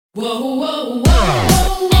Hey,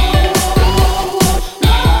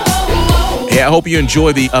 I hope you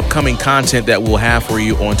enjoy the upcoming content that we'll have for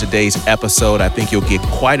you on today's episode. I think you'll get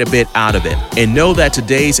quite a bit out of it. And know that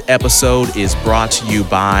today's episode is brought to you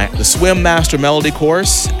by the Swim Master Melody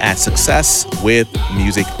course at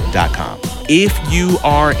successwithmusic.com. If you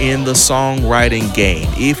are in the songwriting game,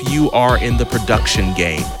 if you are in the production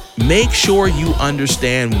game, make sure you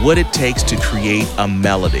understand what it takes to create a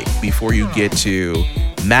melody before you get to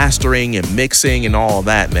mastering and mixing and all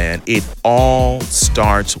that, man. It all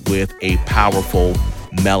starts with a powerful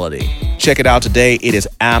melody. Check it out today. It is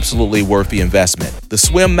absolutely worth the investment. The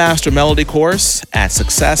Swim Master Melody course at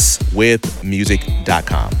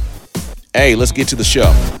successwithmusic.com. Hey, let's get to the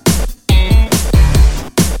show.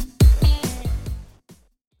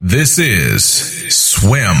 This is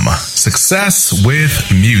Swim, Success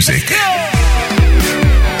with Music.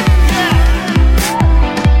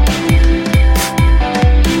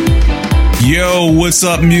 Yo, what's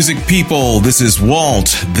up, music people? This is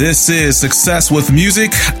Walt. This is Success with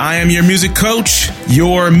Music. I am your music coach,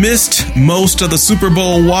 your missed most of the Super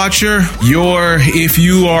Bowl watcher, if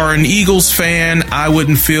you are an Eagles fan, I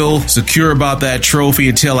wouldn't feel secure about that trophy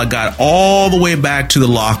until I got all the way back to the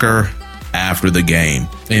locker after the game.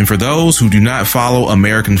 And for those who do not follow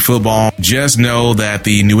American football, just know that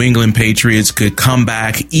the New England Patriots could come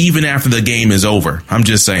back even after the game is over. I'm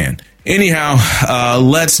just saying. Anyhow,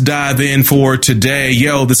 let's dive in for today.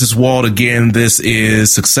 Yo, this is Walt again. This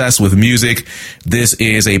is Success with Music. This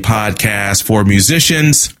is a podcast for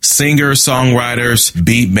musicians, singers, songwriters,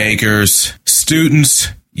 beat makers, students.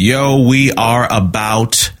 Yo, we are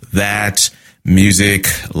about that music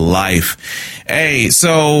life. Hey,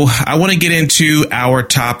 so I want to get into our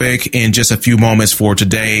topic in just a few moments for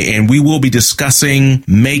today, and we will be discussing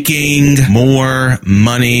making more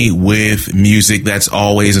money with music. That's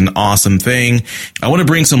always an awesome thing. I want to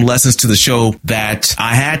bring some lessons to the show that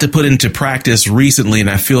I had to put into practice recently,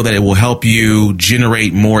 and I feel that it will help you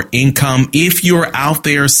generate more income if you're out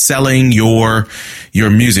there selling your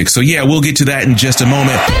music. So yeah, we'll get to that in just a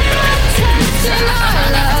moment.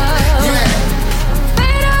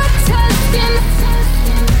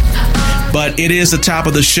 But it is the top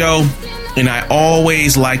of the show, and I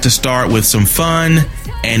always like to start with some fun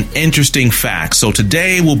and interesting facts. So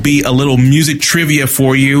today will be a little music trivia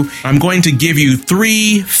for you. I'm going to give you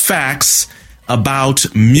 3 facts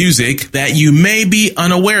about music that you may be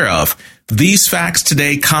unaware of. These facts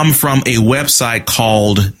today come from a website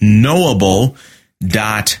called Knowable.com.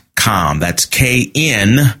 That's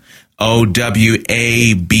KNOWABLE.com.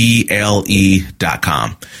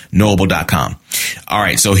 Knowable.com. All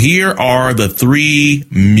right, so here are the 3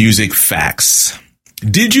 music facts.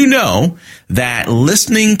 Did you know that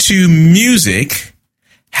listening to music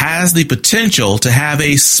has the potential to have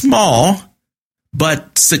a small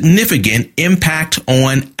but significant impact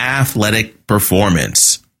on athletic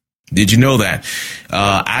performance? Did you know that?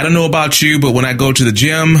 I don't know about you, but when I go to the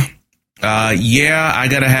gym, I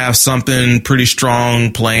gotta have something pretty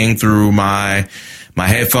strong playing through my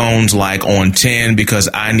headphones, like on 10, because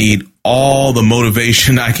I need all the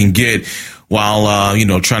motivation I can get while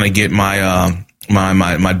trying to get my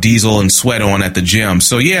diesel and sweat on at the gym.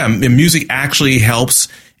 So yeah, music actually helps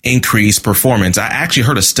increase performance. I actually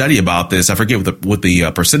heard a study about this. I forget what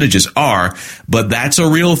the percentages are, but that's a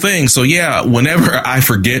real thing. So yeah, whenever I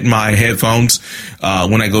forget my headphones,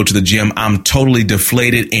 when I go to the gym, I'm totally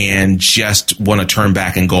deflated and just want to turn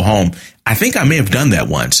back and go home. I think I may have done that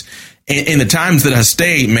once. In the times that I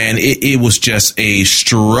stayed, man, it was just a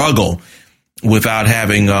struggle without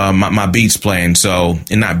having my beats playing. So,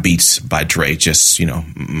 and not Beats by Dre, just,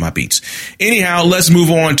 my beats. Anyhow, let's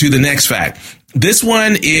move on to the next fact. This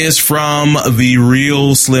one is from the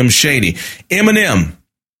real Slim Shady. Eminem,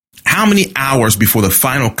 how many hours before the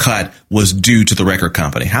final cut was due to the record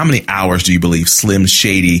company? How many hours do you believe Slim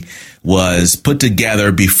Shady was put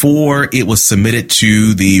together before it was submitted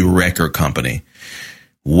to the record company?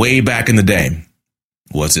 Way back in the day.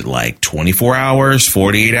 Was it like 24 hours,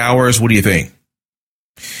 48 hours? What do you think?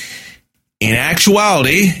 In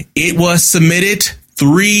actuality, it was submitted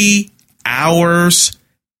 3 hours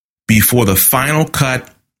before the final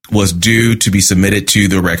cut was due to be submitted to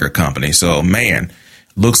the record company. So, man,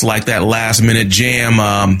 looks like that last minute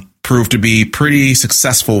jam proved to be pretty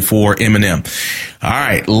successful for Eminem. All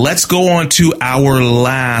right, let's go on to our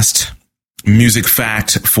last music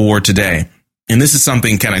fact for today. And this is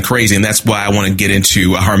something kind of crazy, and that's why I want to get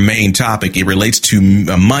into our main topic. It relates to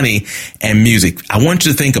money and music. I want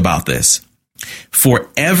you to think about this. For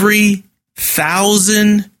every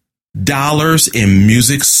 $1,000 in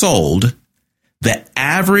music sold, the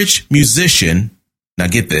average musician, now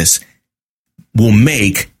get this, will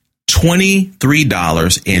make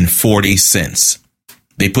 $23.40.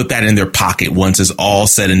 They put that in their pocket once it's all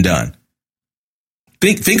said and done.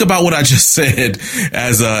 Think about what I just said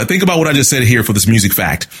think about what I just said here for this music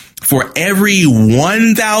fact. For every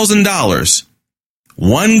 $1,000,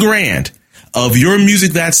 $1,000 of your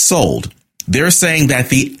music that's sold, they're saying that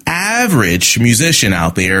the average musician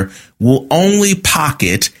out there will only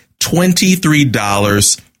pocket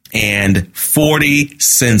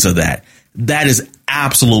 $23.40 of that. That is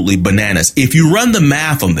absolutely bananas. If you run the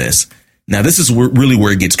math on this, now this is really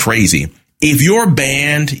where it gets crazy. If your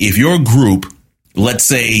band, if your group, let's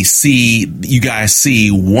say you guys see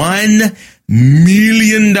 $1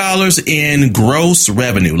 million in gross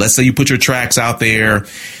revenue. Let's say you put your tracks out there,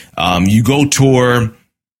 you go tour,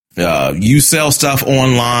 you sell stuff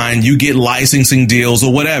online, you get licensing deals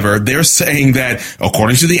or whatever. They're saying that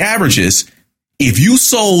according to the averages, if you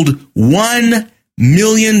sold $1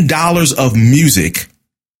 million of music,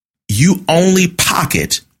 you only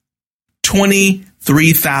pocket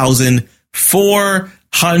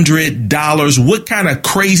 $23,400. What kind of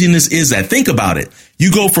craziness is that? Think about it.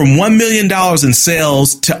 You go from $1 million in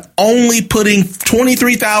sales to only putting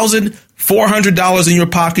 $23,400 in your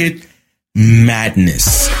pocket.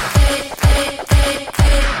 Madness.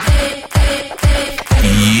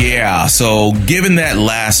 Yeah, so given that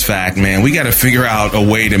last fact, man, we got to figure out a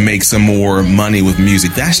way to make some more money with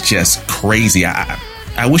music. That's just crazy.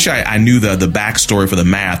 I wish I knew the backstory for the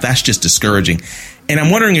math. That's just discouraging. And I'm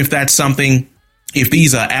wondering if that's something, if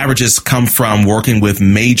these averages come from working with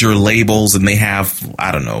major labels and they have,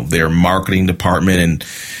 I don't know, their marketing department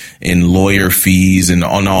and lawyer fees and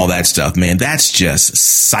on all that stuff, man, that's just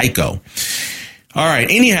psycho. All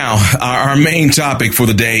right. Anyhow, our main topic for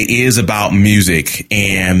the day is about music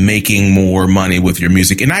and making more money with your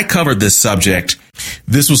music. And I covered this subject.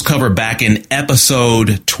 This was covered back in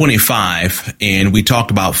episode 25, and we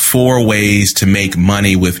talked about 4 ways to make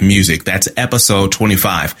money with music. That's episode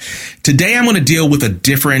 25. Today, I'm going to deal with a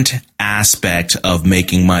different aspect of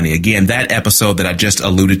making money. Again, that episode that I just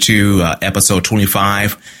alluded to, episode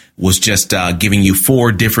 25, was just giving you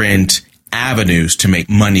 4 different avenues to make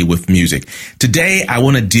money with music. Today, I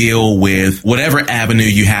want to deal with whatever avenue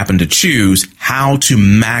you happen to choose, how to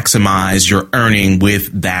maximize your earning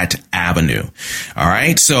with that avenue. All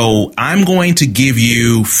right. So I'm going to give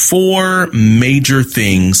you 4 major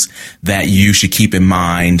things that you should keep in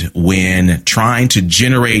mind when trying to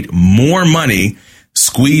generate more money,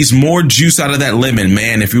 squeeze more juice out of that lemon,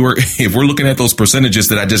 man. If we're looking at those percentages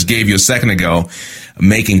that I just gave you a second ago,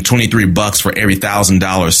 making $23 for every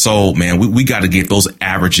 $1,000 sold, man, we got to get those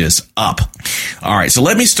averages up. All right. So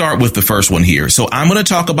let me start with the first one here. So I'm going to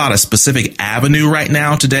talk about a specific avenue right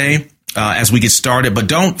now today, as we get started, but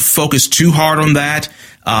don't focus too hard on that.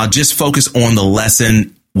 Just focus on the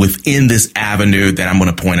lesson within this avenue that I'm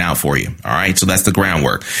going to point out for you. All right. So that's the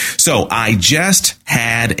groundwork. So I just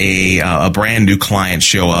had a brand new client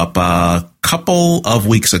show up a couple of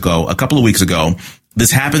weeks ago. This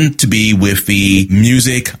happened to be with the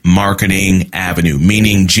music marketing avenue,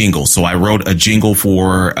 meaning jingles. So I wrote a jingle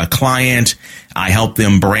for a client. I helped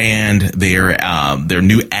them brand their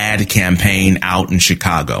new ad campaign out in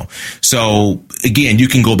Chicago. So again, you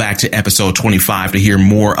can go back to episode 25 to hear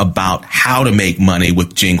more about how to make money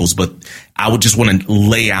with jingles, but I would just want to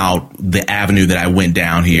lay out the avenue that I went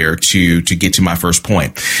down here to get to my first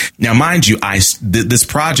point. Now, mind you, this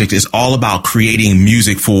project is all about creating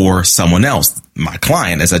music for someone else, my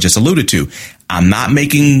client, as I just alluded to. I'm not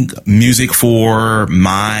making music for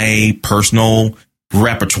my personal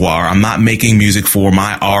repertoire. I'm not making music for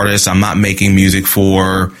my artists. I'm not making music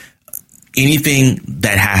for anything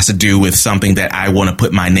that has to do with something that I want to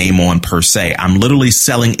put my name on per se. I'm literally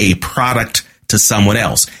selling a product to someone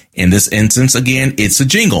else. In this instance, again, it's a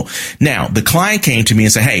jingle. Now, the client came to me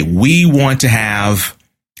and said, hey, we want to have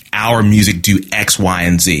our music do X, Y,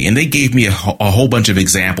 and Z. And they gave me a whole bunch of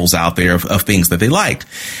examples out there of things that they liked.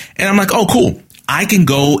 And I'm like, oh, cool. I can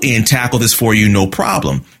go and tackle this for you, no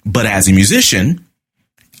problem. But as a musician,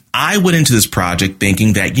 I went into this project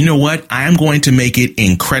thinking that, you know what, I am going to make it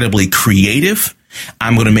incredibly creative.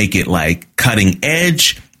 I'm going to make it like cutting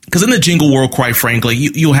edge. Because in the jingle world, quite frankly,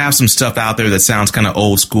 you'll have some stuff out there that sounds kind of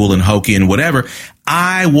old school and hokey and whatever.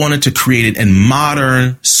 I wanted to create it in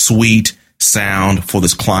modern, sweet sound for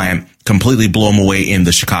this client, completely blow them away in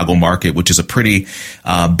the Chicago market, which is a pretty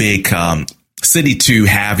big city to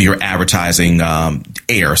have your advertising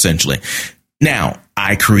air, essentially. Now,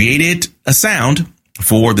 I created a sound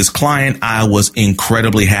for this client I was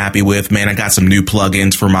incredibly happy with. Man, I got some new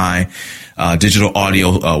plugins for my digital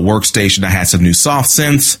audio workstation. I had some new soft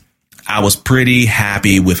synths. I was pretty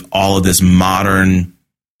happy with all of this modern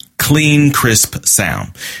clean, crisp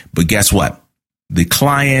sound. But guess what? The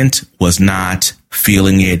client was not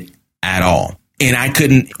feeling it at all. And I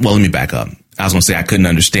couldn't, well, let me back up. I was going to say I couldn't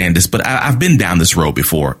understand this, but I've been down this road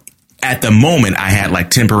before. At the moment, I had like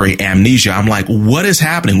temporary amnesia. I'm like, what is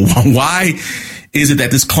happening? Why is it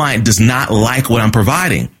that this client does not like what I'm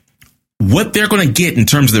providing? What they're going to get in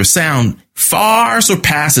terms of their sound far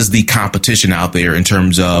surpasses the competition out there in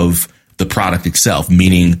terms of the product itself,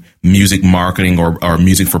 meaning music marketing or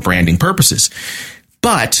music for branding purposes.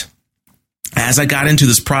 But as I got into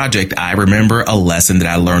this project, I remember a lesson that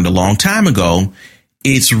I learned a long time ago.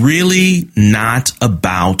 It's really not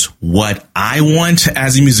about what I want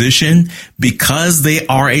as a musician. Because they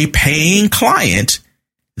are a paying client,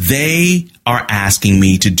 they are asking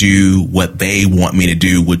me to do what they want me to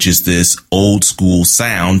do, which is this old school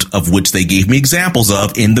sound of which they gave me examples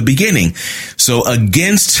of in the beginning. So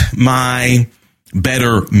against my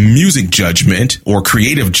better music judgment or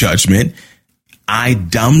creative judgment, I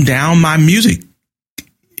dumbed down my music.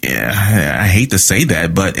 Yeah, I hate to say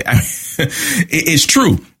that, but it's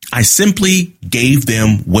true. I simply gave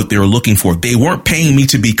them what they were looking for. They weren't paying me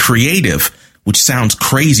to be creative, which sounds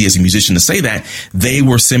crazy as a musician to say that. They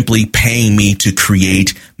were simply paying me to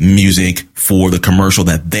create music for the commercial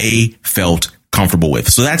that they felt comfortable with.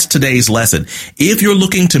 So that's today's lesson. If you're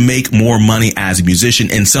looking to make more money as a musician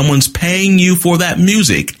and someone's paying you for that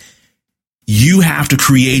music, you have to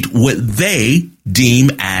create what they deem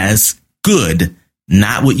as good,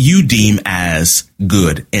 not what you deem as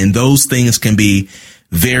good. And those things can be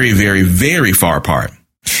very, very, very far apart.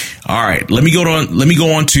 All right, let me go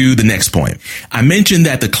on to the next point. I mentioned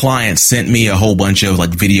that the client sent me a whole bunch of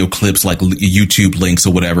like video clips, like YouTube links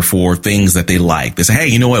or whatever for things that they like. They say, hey,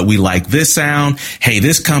 you know what? We like this sound. Hey,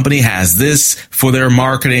 this company has this for their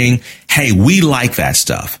marketing. Hey, we like that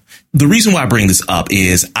stuff. The reason why I bring this up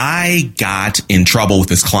is I got in trouble with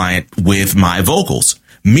this client with my vocals.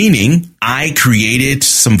 Meaning I created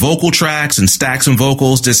some vocal tracks and stacked some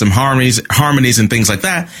vocals, did some harmonies and things like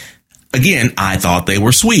that. Again, I thought they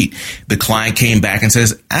were sweet. The client came back and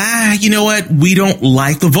says, you know what? We don't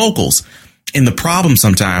like the vocals. And the problem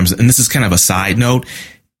sometimes, and this is kind of a side note,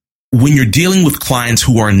 when you're dealing with clients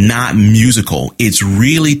who are not musical, it's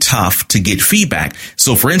really tough to get feedback.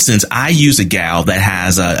 So for instance, I use a gal that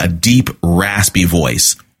has a deep, raspy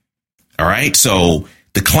voice. All right. So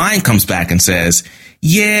the client comes back and says,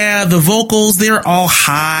 yeah, the vocals, they're all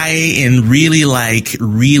high and really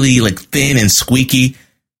thin and squeaky.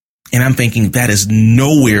 And I'm thinking that is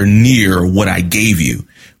nowhere near what I gave you.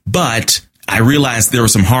 But I realized there were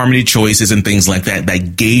some harmony choices and things like that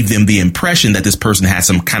that gave them the impression that this person had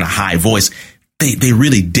some kind of high voice. They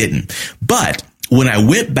really didn't. But when I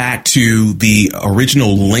went back to the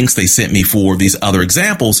original links they sent me for these other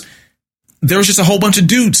examples, there was just a whole bunch of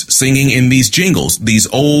dudes singing in these jingles, these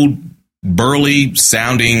old burly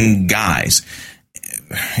sounding guys.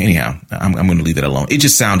 Anyhow, I'm going to leave that alone. It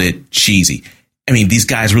just sounded cheesy. I mean, these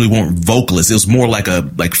guys really weren't vocalists. It was more like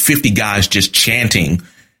 50 guys just chanting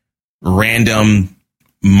random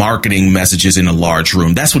marketing messages in a large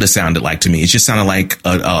room. That's what it sounded like to me. It just sounded like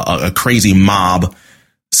a crazy mob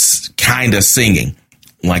kind of singing,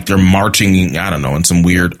 like they're marching, I don't know, in some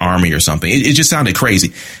weird army or something. It just sounded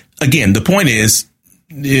crazy. Again, the point is,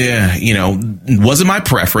 it wasn't my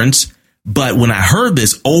preference. But when I heard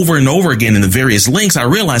this over and over again in the various links, I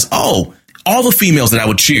realized, all the females that I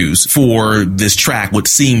would choose for this track would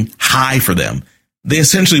seem high for them. They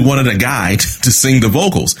essentially wanted a guy to sing the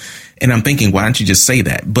vocals. And I'm thinking, why don't you just say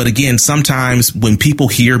that? But again, sometimes when people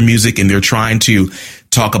hear music and they're trying to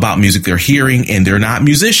talk about music they're hearing and they're not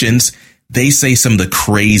musicians, they say some of the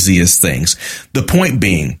craziest things. The point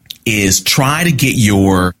being is try to get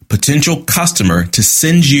your potential customer to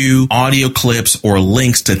send you audio clips or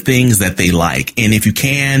links to things that they like. And if you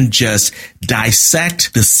can, just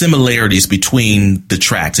dissect the similarities between the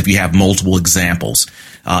tracks if you have multiple examples.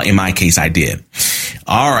 In my case, I did.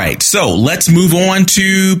 All right. So let's move on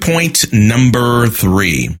to point number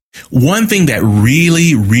 3. One thing that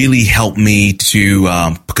really, really helped me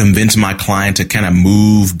to convince my client to kind of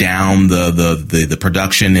move down the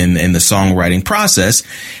production and the songwriting process,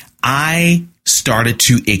 I started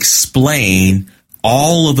to explain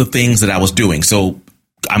all of the things that I was doing. So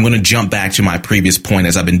I'm going to jump back to my previous point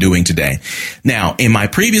as I've been doing today. Now, in my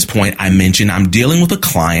previous point, I mentioned I'm dealing with a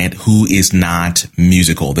client who is not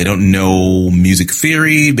musical. They don't know music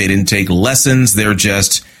theory. They didn't take lessons. They're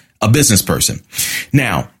just a business person.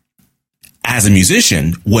 Now, as a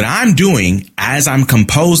musician, what I'm doing as I'm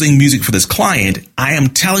composing music for this client, I am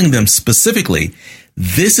telling them specifically,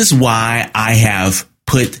 this is why I have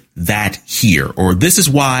put that here, or this is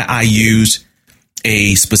why I use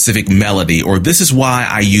a specific melody, or this is why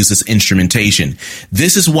I use this instrumentation.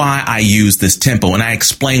 This is why I use this tempo. And I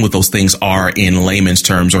explain what those things are in layman's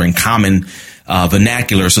terms or in common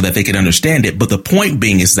vernacular so that they can understand it. But the point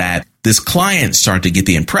being is that this client started to get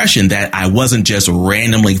the impression that I wasn't just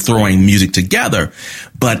randomly throwing music together,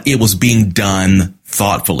 but it was being done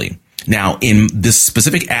thoughtfully. Now, in this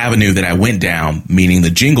specific avenue that I went down, meaning the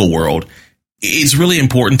jingle world, it's really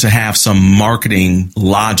important to have some marketing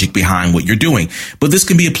logic behind what you're doing. But this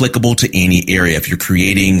can be applicable to any area. If you're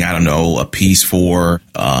creating, I don't know, a piece for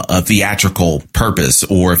a theatrical purpose,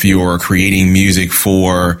 or if you're creating music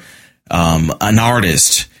for an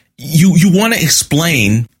artist, you want to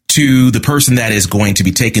explain to the person that is going to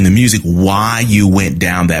be taking the music why you went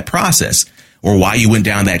down that process, or why you went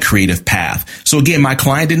down that creative path. So again, my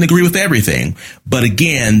client didn't agree with everything, but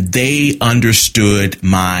again, they understood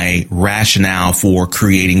my rationale for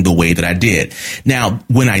creating the way that I did. Now,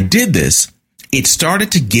 when I did this, it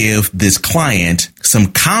started to give this client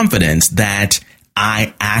some confidence that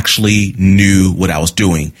I actually knew what I was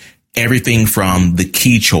doing. Everything from the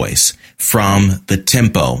key choice, from the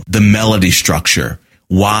tempo, the melody structure,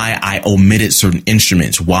 why I omitted certain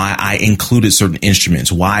instruments, why I included certain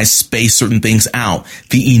instruments, why I spaced certain things out,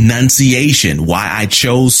 the enunciation, why I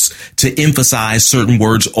chose to emphasize certain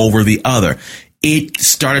words over the other. It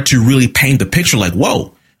started to really paint the picture like,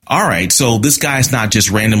 whoa, all right, so this guy's not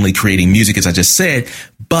just randomly creating music, as I just said,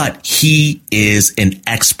 but he is an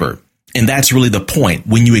expert. And that's really the point.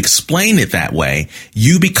 When you explain it that way,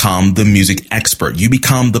 you become the music expert. You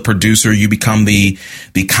become the producer. You become the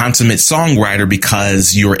consummate songwriter,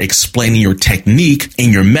 because you're explaining your technique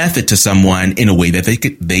and your method to someone in a way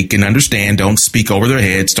that they can understand. Don't speak over their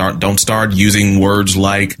head. Don't start using words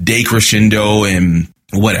like decrescendo and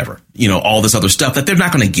whatever, all this other stuff that they're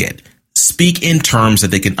not going to get. Speak in terms that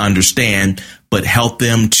they can understand, but help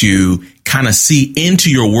them to kind of see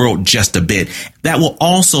into your world just a bit. That will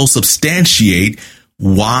also substantiate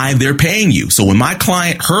why they're paying you. So when my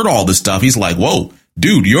client heard all this stuff, he's like, whoa,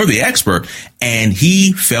 dude, you're the expert. And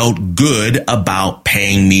he felt good about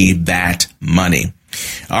paying me that money.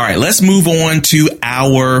 All right, let's move on to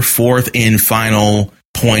our fourth and final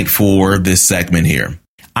point for this segment here.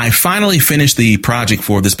 I finally finished the project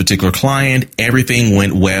for this particular client. Everything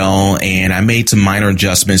went well, and I made some minor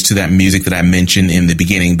adjustments to that music that I mentioned in the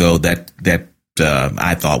beginning, though, that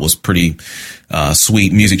I thought was pretty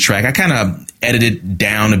sweet music track. I kind of edited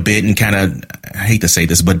down a bit and kind of, I hate to say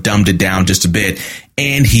this, but dumbed it down just a bit,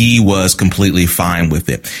 and he was completely fine with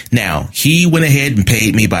it. Now, he went ahead and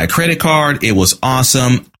paid me by credit card. It was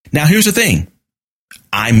awesome. Now, here's the thing.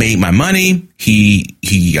 I made my money. He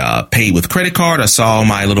paid with credit card. I saw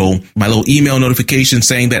my little email notification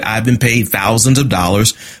saying that I've been paid thousands of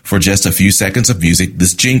dollars for just a few seconds of music.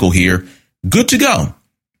 This jingle here, good to go.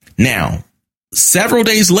 Now, several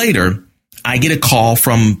days later, I get a call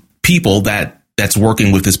from people that's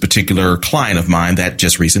working with this particular client of mine that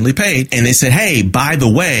just recently paid. And they said, hey, by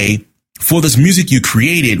the way, for this music you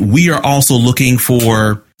created, we are also looking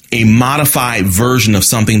for a modified version of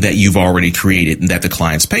something that you've already created and that the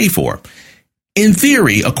clients pay for. In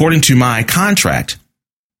theory, according to my contract,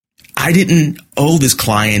 I didn't owe this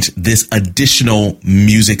client this additional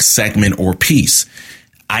music segment or piece.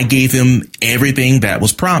 I gave him everything that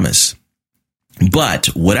was promised. But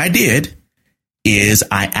what I did is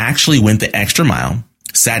I actually went the extra mile,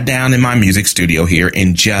 sat down in my music studio here,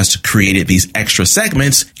 and just created these extra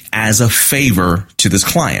segments as a favor to this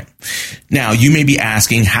client. Now, you may be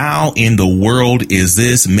asking, how in the world is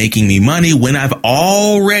this making me money when I've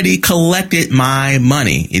already collected my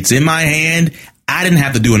money? It's in my hand. I didn't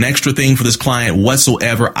have to do an extra thing for this client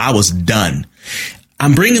whatsoever. I was done.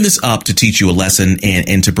 I'm bringing this up to teach you a lesson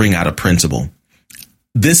and to bring out a principle.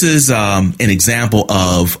 This is an example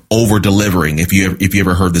of over delivering. If you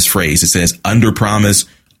ever heard this phrase, it says under promise,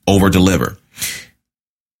 over deliver.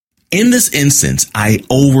 In this instance, I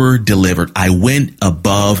over delivered. I went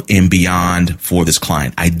above and beyond for this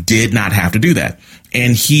client. I did not have to do that.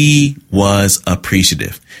 And he was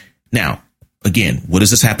appreciative. Now, again, what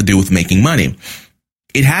does this have to do with making money?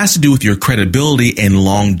 It has to do with your credibility and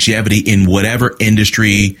longevity in whatever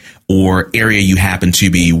industry or area you happen to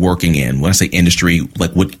be working in. When I say industry,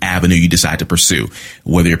 like what avenue you decide to pursue,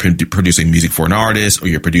 whether you're producing music for an artist or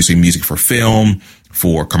you're producing music for film,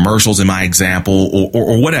 for commercials in my example,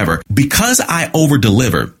 or whatever. Because I over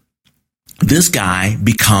deliver, this guy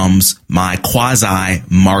becomes my quasi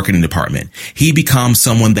marketing department. He becomes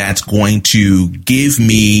someone that's going to give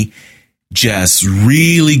me just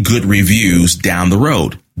really good reviews down the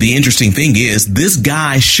road. The interesting thing is this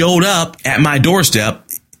guy showed up at my doorstep,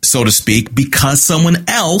 so to speak, because someone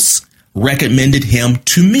else recommended him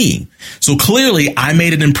to me. So clearly I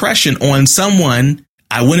made an impression on someone.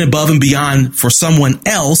 I went above and beyond for someone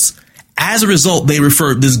else. As a result, they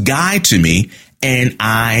referred this guy to me, and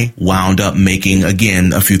I wound up making,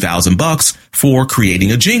 again, a few $1,000 for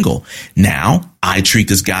creating a jingle. Now, I treat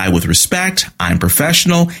this guy with respect. I'm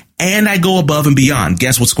professional, and I go above and beyond.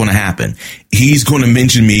 Guess what's going to happen? He's going to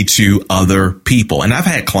mention me to other people. And I've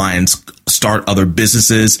had clients start other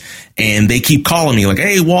businesses, and they keep calling me like,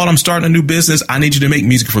 hey, Walt, I'm starting a new business. I need you to make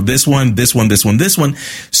music for this one, this one, this one, this one.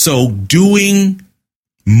 So doing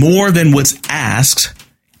more than what's asked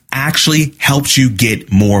actually helps you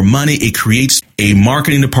get more money. It creates a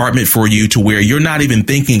marketing department for you to where you're not even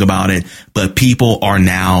thinking about it, but people are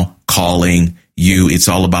now calling you. It's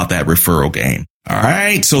all about that referral game. All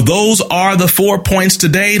right. So those are the 4 points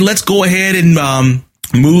today. Let's go ahead and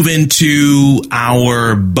move into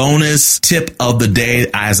our bonus tip of the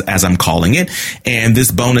day, as I'm calling it. And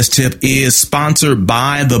this bonus tip is sponsored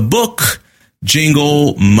by the book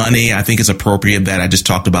Jingle Money. I think it's appropriate that I just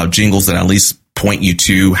talked about jingles, that at least point you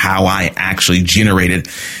to how I actually generated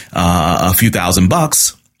a few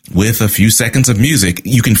 $1,000 with a few seconds of music.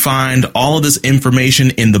 You can find all of this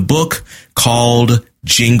information in the book called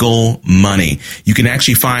Jingle Money. You can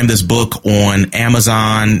actually find this book on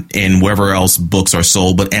Amazon and wherever else books are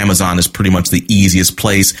sold, but Amazon is pretty much the easiest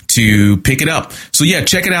place to pick it up. So yeah,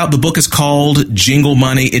 check it out. The book is called Jingle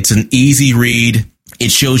Money. It's an easy read.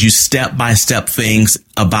 It shows you step-by-step things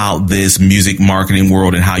about this music marketing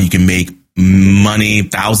world and how you can make money,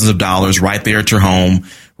 thousands of dollars right there at your home,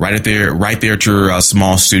 right there at your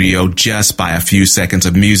small studio, just by a few seconds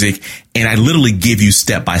of music. And I literally give you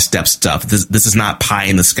step-by-step stuff. This is not pie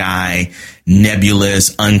in the sky,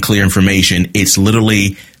 nebulous, unclear information. It's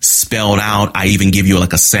literally spelled out. I even give you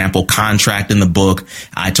like a sample contract in the book.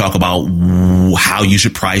 I talk about how you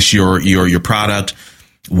should price your product,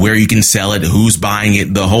 where you can sell it, who's buying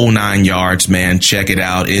it, the whole 9 yards, man. Check it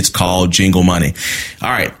out. It's called Jingle Money. All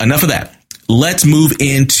right, enough of that. Let's move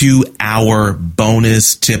into our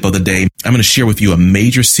bonus tip of the day. I'm going to share with you a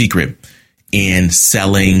major secret in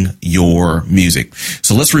selling your music.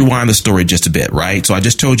 So let's rewind the story just a bit, right? So I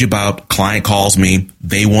just told you about client calls me.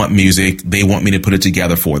 They want music. They want me to put it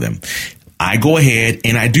together for them. I go ahead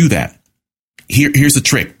and I do that. Here's the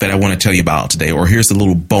trick that I want to tell you about today, or here's the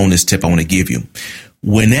little bonus tip I want to give you.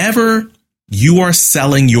 Whenever you are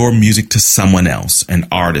selling your music to someone else, an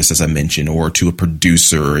artist, as I mentioned, or to a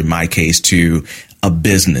producer, in my case, to a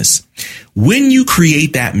business, when you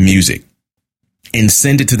create that music and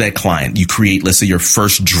send it to that client, you create, let's say, your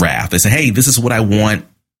first draft. They say, hey, this is what I want.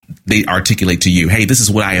 They articulate to you, hey, this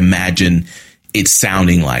is what I imagine it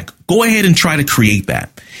sounding like. Go ahead and try to create that.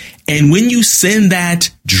 And when you send that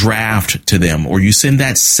draft to them, or you send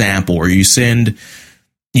that sample, or you send,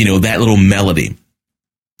 that little melody,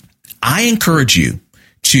 I encourage you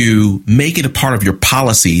to make it a part of your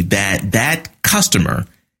policy that customer,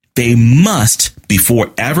 they must,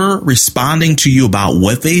 before ever responding to you about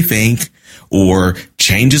what they think or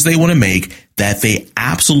changes they want to make, that they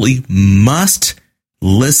absolutely must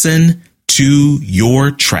listen to your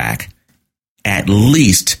track at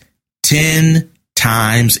least 10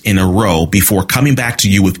 times in a row before coming back to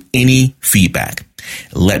you with any feedback.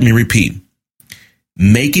 Let me repeat.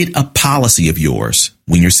 Make it a policy of yours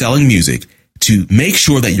when you're selling music to make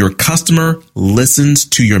sure that your customer listens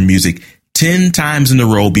to your music 10 times in a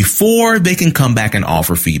row before they can come back and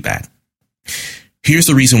offer feedback. Here's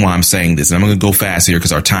the reason why I'm saying this, and I'm going to go fast here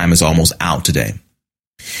because our time is almost out today.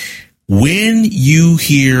 When you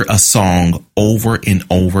hear a song over and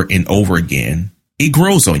over and over again, it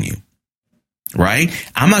grows on you. Right?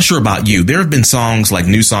 I'm not sure about you. There have been songs, like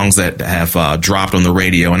new songs that have dropped on the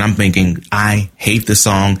radio, and I'm thinking, I hate this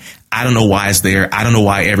song. I don't know why it's there. I don't know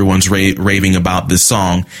why everyone's raving about this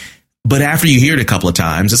song. But after you hear it a couple of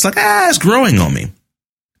times, it's like, it's growing on me.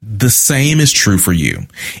 The same is true for you.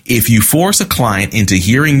 If you force a client into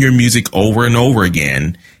hearing your music over and over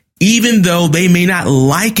again, even though they may not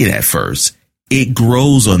like it at first, it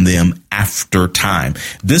grows on them after time.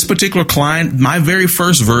 This particular client, my very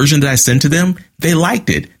first version that I sent to them, they liked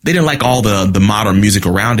it. They didn't like all the modern music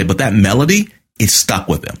around it, but that melody, it stuck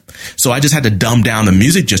with them. So I just had to dumb down the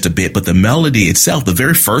music just a bit, but the melody itself, the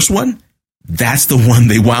very first one, that's the one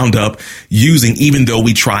they wound up using. Even though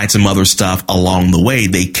we tried some other stuff along the way,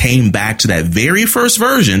 they came back to that very first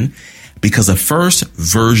version because the first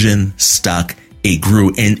version stuck, it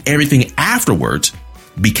grew, and everything afterwards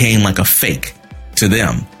became like a fake to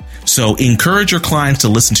them. So encourage your clients to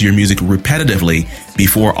listen to your music repetitively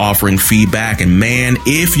before offering feedback. And man,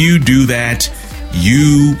 if you do that,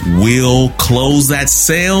 you will close that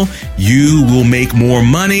sale, you will make more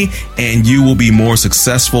money, and you will be more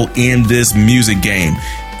successful in this music game.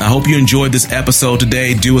 I hope you enjoyed this episode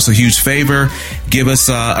today. Do us a huge favor. Give us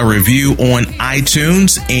a review on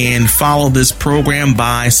iTunes and follow this program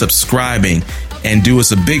by subscribing. And do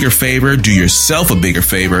us a bigger favor. Do yourself a bigger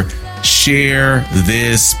favor. Share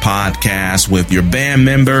this podcast with your band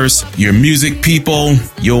members, your music people,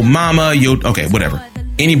 your mama, whatever.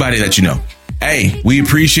 Anybody that you know. Hey, we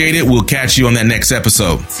appreciate it. We'll catch you on that next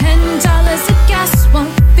episode. $10 of gas won't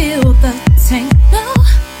fill the tank. No,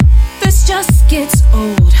 this just gets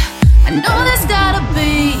old. I know there's gotta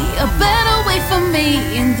be a better way for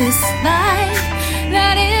me in this life.